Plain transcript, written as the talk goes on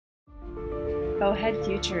Bowhead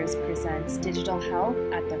Futures presents Digital Health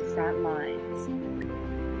at the Front Lines.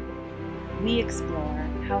 We explore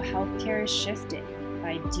how healthcare is shifting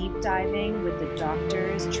by deep diving with the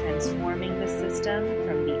doctors transforming the system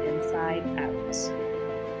from the inside out.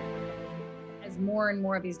 As more and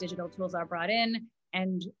more of these digital tools are brought in,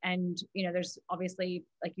 and there's obviously,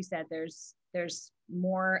 like you said, there's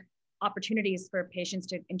more opportunities for patients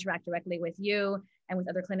to interact directly with you and with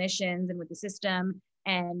other clinicians and with the system.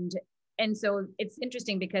 And so it's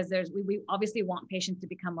interesting because we obviously want patients to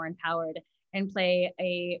become more empowered and play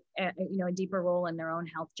a deeper role in their own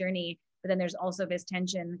health journey. But then there's also this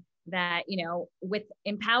tension that, with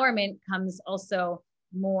empowerment comes also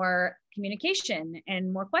more communication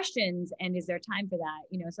and more questions. And is there time for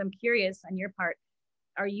that? So I'm curious on your part,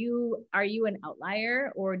 are you an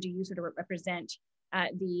outlier, or do you sort of represent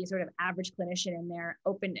the sort of average clinician in their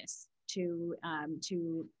openness to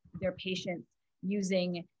their patients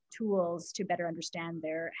using tools to better understand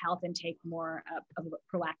their health and take more of a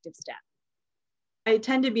proactive step? I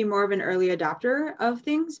tend to be more of an early adopter of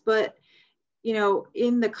things, but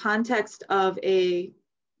in the context of a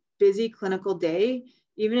busy clinical day,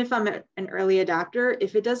 even if I'm an early adopter,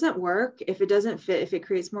 if it doesn't work, if it doesn't fit, if it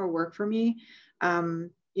creates more work for me,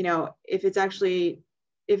 if it's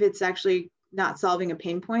actually not solving a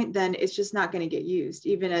pain point, then it's just not going to get used,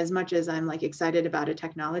 even as much as I'm excited about a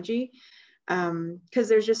technology, because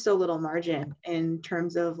there's just so little margin in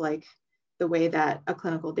terms of the way that a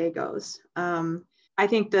clinical day goes. I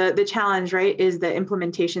think the challenge, right, is the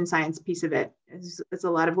implementation science piece of it. It's a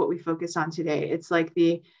lot of what we focus on today. It's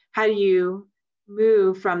how do you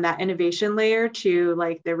move from that innovation layer to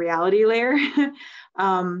the reality layer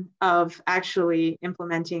of actually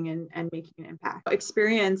implementing and making an impact.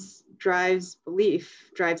 Experience drives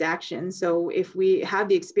belief, drives action. So if we have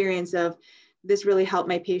the experience of this really helped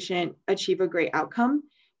my patient achieve a great outcome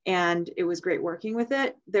and it was great working with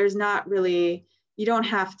it, you don't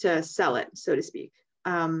have to sell it, so to speak.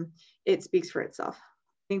 It speaks for itself.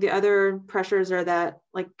 I think the other pressures are that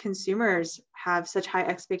consumers have such high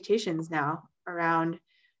expectations now around,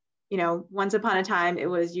 once upon a time it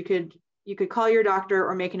was you could call your doctor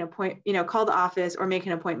or make an appointment, call the office or make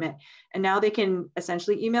an appointment. And now they can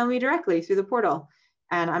essentially email me directly through the portal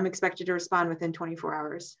and I'm expected to respond within 24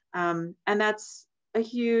 hours. And that's a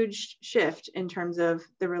huge shift in terms of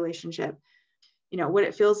the relationship. What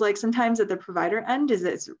it feels like sometimes at the provider end is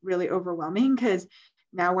it's really overwhelming, because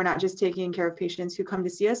now we're not just taking care of patients who come to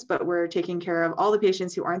see us, but we're taking care of all the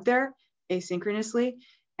patients who aren't there asynchronously.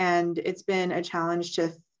 And it's been a challenge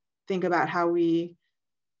to think about how we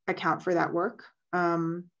account for that work.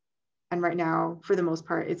 And right now, for the most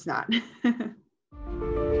part, it's not.